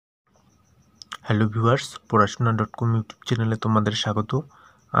Hello viewers, পড়াশোনা.com YouTube চ্যানেলে তোমাদের স্বাগত।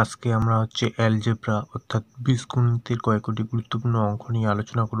 আজকে আমরা অ্যালজেব্রা অর্থাৎ বীজগণিতের কয়েকটি গুরুত্বপূর্ণ অঙ্ক নিয়ে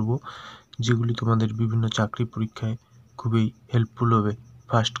আলোচনা করব, যেগুলি তোমাদের বিভিন্ন চাকরি পরীক্ষায় খুবই হেল্পফুল হবে।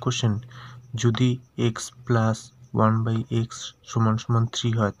 ফার্স্ট কোশ্চেন, যদি এক্স প্লাস 1/x =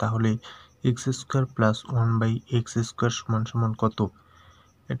 3 হয়, তাহলে x square plus 1/x square সমান কত?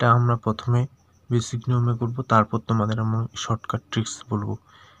 এটা আমরা প্রথমে বেসিক নিয়মে করব, তারপর তোমাদের আমরা শর্টকাট ট্রিক্স বলবো।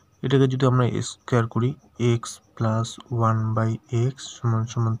 এটাকে যদি আমরা স্কোয়ার করি, এক্স প্লাস 1/x =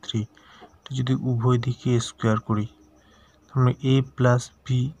 3, এটা যদি উভয় দিকে স্কোয়ার করি, আমরা এ প্লাস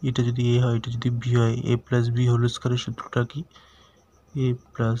বি, এটা যদি এ হয় এটা যদি বি হয়, এ প্লাস বি হোল স্কোয়ারের সূত্রটা কি? এ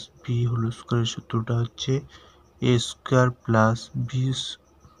প্লাস বি হোল স্কোয়ারের সূত্রটা হচ্ছে এ square plus B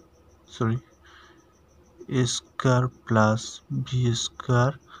square plus B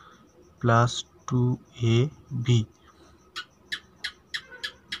square plus 2ab।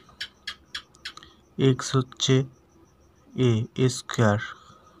 X হচ্ছে এ square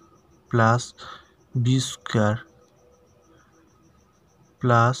plus B square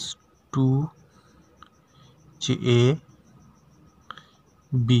plus 2a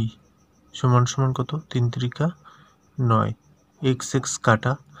B সমান কত? 3 3 9। এক্স এক্স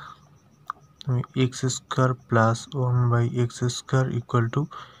কাটা, x square plus 1/x square equal to,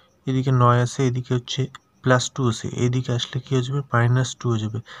 এদিকে 9 আছে, এদিকে হচ্ছে প্লাস 2 আছে, এদিকে আসলে কি হয়ে যাবে? -2 হয়ে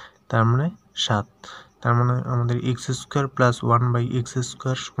যাবে, তার মানে 7। তার মানে আমাদের x square plus 1/x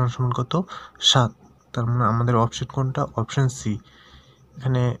square সমান কত? 7। তার মানে আমাদের অপশন কোনটা? Option C.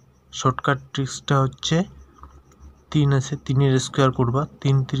 এখানে শর্টকাট ট্রিক্সটা হচ্ছে 3 আছে, 3-এর স্কোয়ার করবা,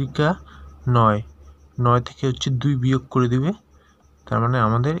 3 3 9, 9 থেকে হচ্ছে 2 বিয়োগ করে দিবে, তার মানে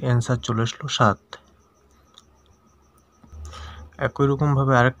আমাদের অ্যান্সার চলে আসলো 7। একই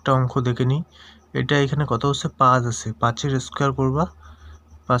রকমভাবে আরেকটা অঙ্ক দেখে নিই। এটা এখানে কত হচ্ছে? 5 আছে, 5-এর স্কোয়ার করবা,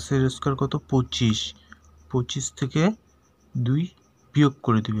 5-এর স্কোয়ার কত? 25, 25 থেকে 2 বিয়োগ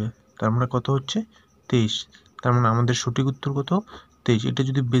করে দিবে, তার মানে কত হচ্ছে? 23। তার মানে আমাদের সঠিক উত্তর কত? 23। এটা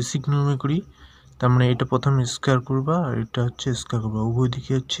যদি বেসিক নিয়মে করি, তার মানে এটা প্রথমে স্কোয়ার করবা আর এটা হচ্ছে স্কোয়ার করবা, উভয়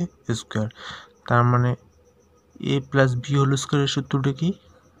দিকে হচ্ছে স্কোয়ার। তার মানে এ প্লাস বি হোল স্কোয়ারের সূত্রটা কি?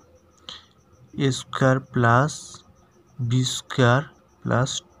 এ square plus B square plus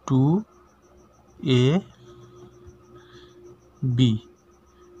 2ab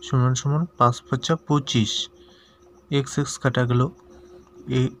সমান 5 5 25। এক্স এক্স কাটা গেল,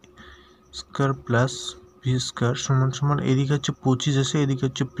 এ স্কোয়ার প্লাস বি স্কোয়ার সমান এদিকে হচ্ছে 25 আছে, এদিকে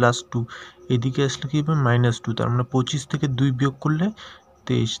হচ্ছে +2, এদিকে আসলে কি হবে? -2। তার মানে 25 থেকে 2 বিয়োগ করলে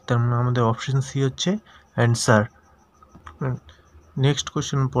 23। তার মানে আমাদের অপশন সি হচ্ছে অ্যান্সার। নেক্সট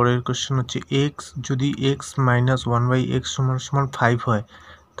কোশ্চেন, পরের কোশ্চেন হচ্ছে এক্স যদি এক্স মাইনাস 1/x = 5 হয়,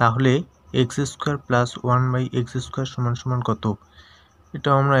 তাহলে x square plus 1/x square সমান কত? এটা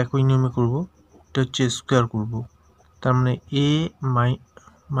আমরা একই নিয়মে করব, এটা হচ্ছে স্কোয়ার করব। তার মানে এ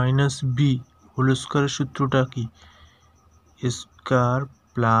মাইনাস বি হোল স্কোয়ারের সূত্রটা কি? Square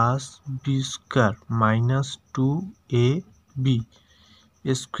plus B square minus 2ab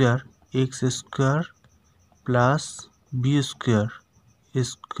square x square plus B square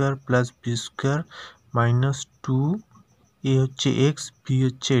square plus B square minus 2, এ হচ্ছে এক্স, বি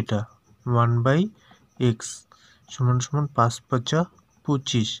হচ্ছে এটা 1/x সমান 5 5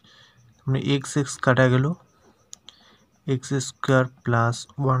 25। মানে এক্স এক্স কাটা গেল, x square plus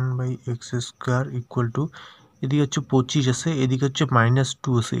 1/x square equal to, এদিকে হচ্ছে 25 আছে, এদিকে হচ্ছে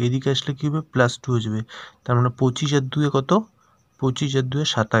 -2 আছে, এদিকে আসলে কী হবে? +2 হয়ে যাবে। তার মানে 25 আর 2 কত? 25 আর 2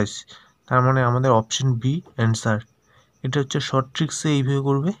 27। তার মানে আমাদের অপশন বি অ্যান্সার। এটা হচ্ছে শর্ট ট্রিক্সে এইভাবে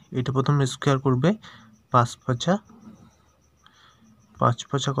করবে, এটা প্রথমে স্কোয়ার করবে, 5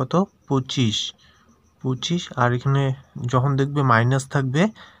 5 কত? 25, 25, আর এখানে যখন দেখবে মাইনাস থাকবে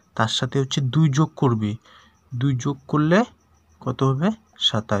তার সাথে হচ্ছে 2 যোগ করবে, 2 যোগ করলে কত হবে?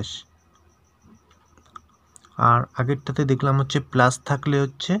 27। আর আগেরটাতে দেখলাম হচ্ছে প্লাস থাকলে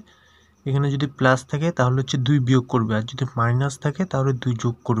হচ্ছে, এখানে যদি প্লাস থাকে তাহলে হচ্ছে 2 বিয়োগ করবে, আর যদি মাইনাস থাকে তাহলে 2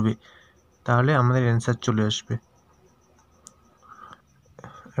 যোগ করবে, তাহলে আমাদের অ্যান্সার চলে আসবে।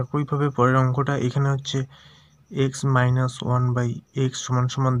 একইভাবে পরের অঙ্কটা, এখানে হচ্ছে এক্স মাইনাস 1/x =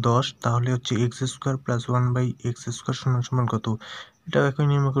 10, তাহলে হচ্ছে x square plus 1/x square সমান কত? এটাও একই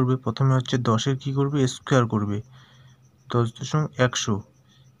নিয়মে করবে, প্রথমে হচ্ছে 10-এর কী করবে? স্কোয়ার করবে, 10.100।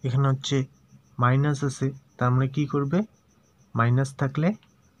 এখানে হচ্ছে মাইনাস আছে, তার মানে কী করবে? মাইনাস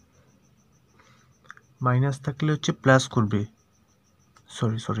থাকলে হচ্ছে প্লাস করবে,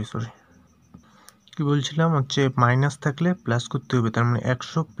 সরি কি বলছিলাম? হচ্ছে মাইনাস থাকলে প্লাস করতে হবে, তার মানে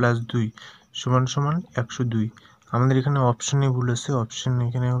 100 + 2 = 102। আমাদের এখানে অপশানে ভুল আছে, অপশান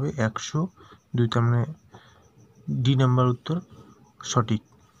এখানে হবে 102, তার মানে ডি নাম্বার উত্তর সঠিক।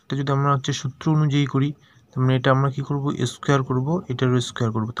 এটা যদি আমরা হচ্ছে সূত্র অনুযায়ী করি, তার মানে এটা আমরা কি করব, স্কোয়ার করব, এটারও স্কোয়ার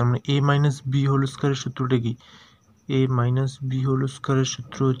করব। তার মানে a মাইনাস বি হোল স্কোয়ারের সূত্রটা কি, a মাইনাস বি হোল স্কোয়ারের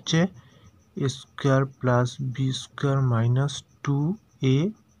সূত্র হচ্ছে a square plus B square minus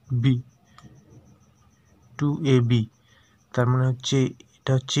 2ab। তার মানে হচ্ছে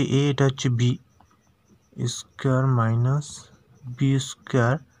এটা হচ্ছে a, এটা হচ্ছে b, square minus B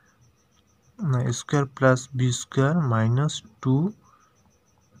square না square plus B square minus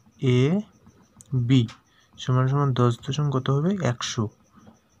 2ab সমান সমান 10 দশম কত হবে, 100।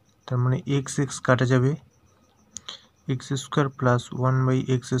 তার মানে এক্স এক্স কাটা যাবে, x square plus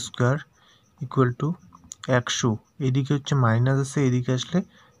 1/x square equal to 100। এদিকে হচ্ছে মাইনাস আছে, এদিকে আসলে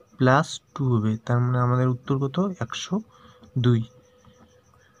প্লাস 2 হবে। তার মানে আমাদের উত্তর কত, 102।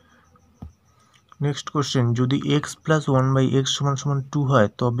 নেক্সট কোশ্চেন, যদি এক্স প্লাস 1/x সমান সমান 2 হয়,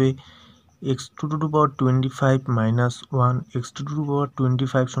 তবে x টু টু পাওয়ার 25 মাইনাস 1 x টু টু পাওয়ার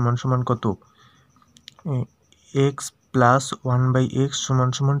 25 সমান সমান কত, x প্লাস 1/x সমান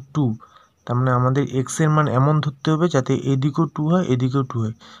সমান 2। তার মানে আমাদের x এর মান এমন ধরতে হবে যাতে এদিকেও 2 হয় এদিকেও 2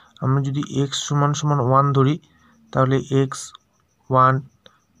 হয়। আমরা যদি x সমান সমান 1 ধরি, তাহলে x 1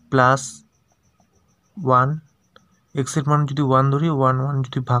 প্লাস 1, x এর মান যদি 1 ধরি, 1 1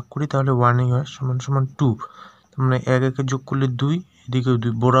 যদি ভাগ করি তাহলে 1ই হয়, সমান সমান 2। তার মানে 1 1 যোগ করলে 2, এদিকেও 2,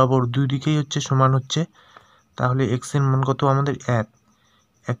 বরাবর দুই দিকেই হচ্ছে সমান হচ্ছে। তাহলে x এর মান কত আমাদের 1,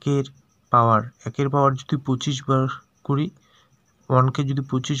 একের পাওয়ার যদি 25 বার করি, 1কে যদি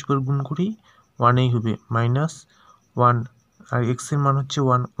 25 বার গুণ করি 1ই হবে, মাইনাস 1, আর x এর মান হচ্ছে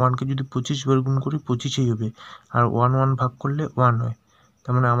 1, 1কে যদি 25 বার গুণ করি 25ই হবে, আর 1 1 ভাগ করলে 1 হয়।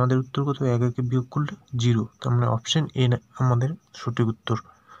 তার মানে আমাদের উত্তর কত, 1 1 বিয়োগ করলে 0। তার মানে অপশন এ আমাদের সঠিক উত্তর।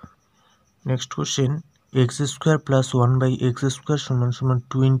 Next question, x square plus 1/x square সমান সমান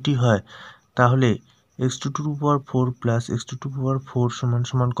 20 হয়, তাহলে x টু টু পাওয়ার 4 প্লাস x টু টু পাওয়ার 4 সমান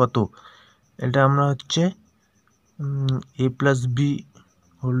সমান কত। এটা আমরা হচ্ছে a প্লাস বি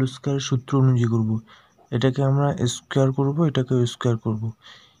হোল স্কোয়ারের সূত্র অনুযায়ী করব। এটাকে আমরা স্কোয়ার করব, এটাকে স্কোয়ার করব।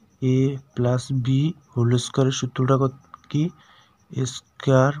 a প্লাস বি হোল স্কোয়ারের সূত্রটা কি, a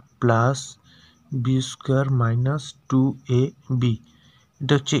square plus B square minus 2ab।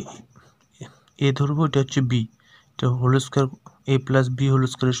 এটা হচ্ছে এ ধরবো, এটা হচ্ছে বি, এটা হোল স্কোয়ার, এ প্লাস বি হোল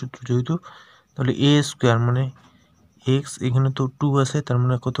স্কোয়ারের সূত্র যেহেতু, তাহলে এ স্কোয়ার মানে এক্স, এখানে তো 2 আছে, তার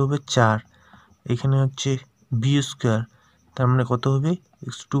মানে কত হবে 4, এখানে হচ্ছে বি স্কোয়ার, তার মানে কত হবে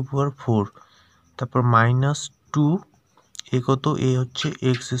x টু পাওয়ার 4, তারপর মাইনাস 2, এ কত, এ হচ্ছে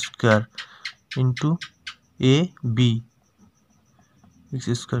x square into A B, x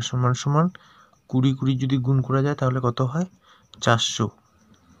square সমান সমান 20 20 যদি গুণ করা যায় তাহলে কত হয়, 400।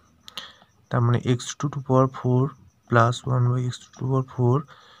 তার মানে x টু টু পাওয়ার 4 প্লাস 1/x টু টু পাওয়ার 4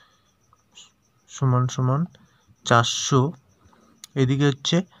 সমান সমান 400। এদিকে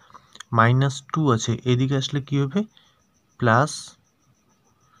হচ্ছে মাইনাস 2 আছে, এদিকে আসলে কি হবে, প্লাস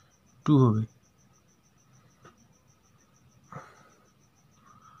 2 হবে।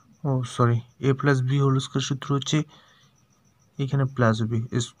 ও সরি, এ প্লাস বি হোল স্কোয়ার সূত্র হচ্ছে এখানে প্লাস হবে,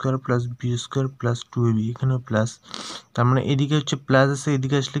 square plus B square plus 2ab, এখানেও প্লাস। তার মানে এদিকে হচ্ছে প্লাস আছে,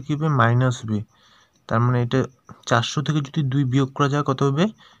 এদিকে আসলে কি হবে, মাইনাস হবে। তার মানে এটা 400 থেকে যদি 2 বিয়োগ করা যায় কত হবে,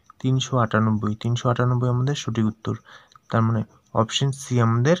 398। 398 আমাদের সঠিক উত্তর। তার মানে অপশন সি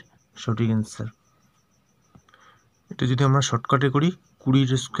আমাদের সঠিক অ্যান্সার। এটা যদি আমরা শর্টকাটে করি, 20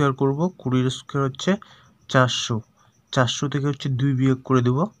 স্কোয়ার করব, 20 স্কোয়ার হচ্ছে 400, 400 থেকে হচ্ছে 2 বিয়োগ করে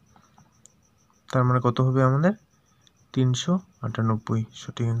দেব, তার মানে কত হবে আমাদের 398,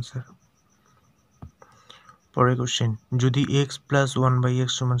 সঠিক অ্যান্সার। পরের কোশ্চেন, যদি x প্লাস 1/x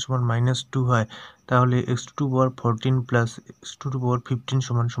সমান সমান মাইনাস 2 হয়, তাহলে x টু টু পাওয়ার 14 প্লাস x টু টু পাওয়ার 15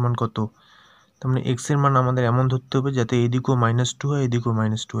 সমান সমান কত। তার মানে x এর মান আমাদের এমন ধরতে হবে যাতে এদিকেও -2 হয় এদিকেও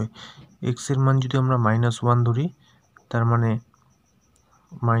 -2 হয়। x এর মান যদি আমরা -1 ধরি, তার মানে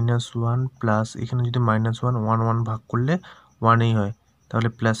 -1 প্লাস এখানে যদি -1 1 1 ভাগ করলে 1ই হয়, তাহলে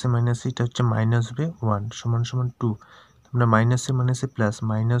প্লাসে মাইনাসে এটা হচ্ছে মাইনাস হবে 1 সমান সমান 2। আমরা মাইনাসে মাইনাসে প্লাস,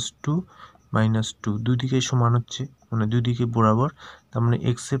 -2 দুই দিকে সমান হচ্ছে, মানে দুই দিকে বরাবর। তার মানে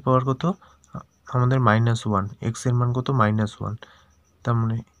x এর পাওয়ার কত আমাদের -1, x এর মান কত -1, তার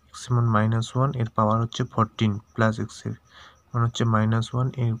মানে x এর মান -1, এর পাওয়ার হচ্ছে 14 প্লাস x এর মান হচ্ছে -1,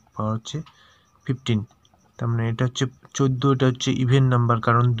 এর পাওয়ার হচ্ছে 15। তার মানে এটা হচ্ছে 14, এটা হচ্ছে ইভেন নাম্বার,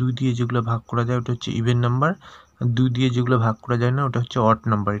 কারণ 2 দিয়ে যেগুলো ভাগ করা যায় ওটা হচ্ছে ইভেন নাম্বার, আর 2 দিয়ে যেগুলো ভাগ করা যায় না ওটা হচ্ছে অড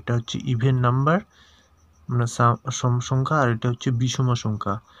নাম্বার। এটা হচ্ছে ইভেন নাম্বার মানে সম সংখ্যা, আর এটা হচ্ছে বিষম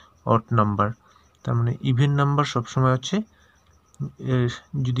সংখ্যা অড নাম্বার। তার মানে ইভেন নাম্বার সবসময় হচ্ছে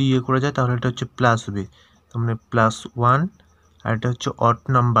যদি ইয়ে করা যায় তাহলে এটা হচ্ছে প্লাস হবে, তার মানে +1, আর এটা হচ্ছে অড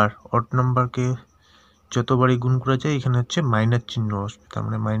নাম্বারকে যতবারই গুণ করা যায় এখানে হচ্ছে মাইনাস চিহ্ন আসবে, তার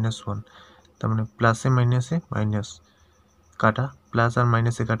মানে -1, তার মানে প্লাসে মাইনাসে মাইনাস কাটা, প্লাস আর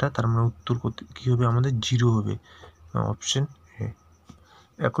মাইনাসে কাটা, তার মানে উত্তর কী হবে আমাদের 0 হবে, অপশন এ।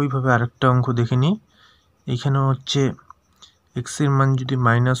 একইভাবে আরেকটা অঙ্ক দেখে নিই। এখানে হচ্ছে এক্সের মান যদি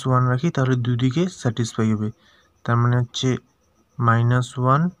 -1 রাখি তাহলে দুই দিকে স্যাটিসফাই হবে, তার মানে হচ্ছে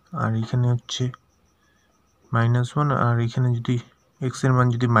 -1 আর এখানে হচ্ছে -1 আর এখানে যদি এক্সের মান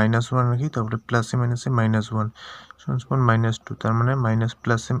যদি -1 রাখি তাহলে প্লাসে মাইনাসে -1 -2, তার মানে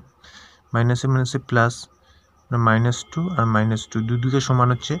প্লাসে মাইনাসে প্লাস -2 আর -2 দুই দিকে সমান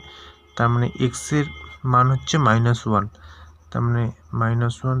হচ্ছে, তার মানে এক্সের মান হচ্ছে -1, তার মানে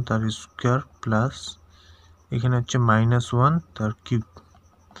 -1 তার স্কোয়ার প্লাস এখানে হচ্ছে -1 তার কিউব,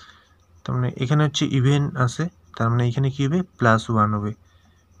 তার মানে এখানে হচ্ছে ইভেন আছে, তার মানে এখানে কী হবে +1 হবে,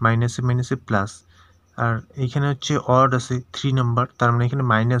 মাইনাসে মাইনাসে প্লাস, আর এইখানে হচ্ছে অড আছে 3 নাম্বার, তার মানে এখানে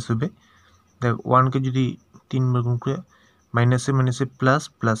মাইনাস হবে। দেখ 1কে যদি 3 বার গুণ করে মাইনাসে মাইনাসে প্লাস,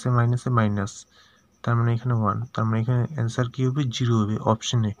 প্লাসে মাইনাসে মাইনাস, তার মানে এখানে 1, তার মানে এখানে অ্যান্সার কী হবে 0 হবে,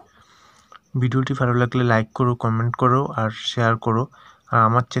 অপশন এ। ভিডিওটি ভালো লাগলে লাইক করো, কমেন্ট করো আর শেয়ার করো, আর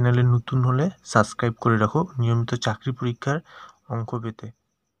আমার চ্যানেলে নতুন হলে সাবস্ক্রাইব করে রাখো নিয়মিত চাকরি পরীক্ষার অঙ্ক পেতে।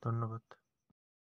 ধন্যবাদ।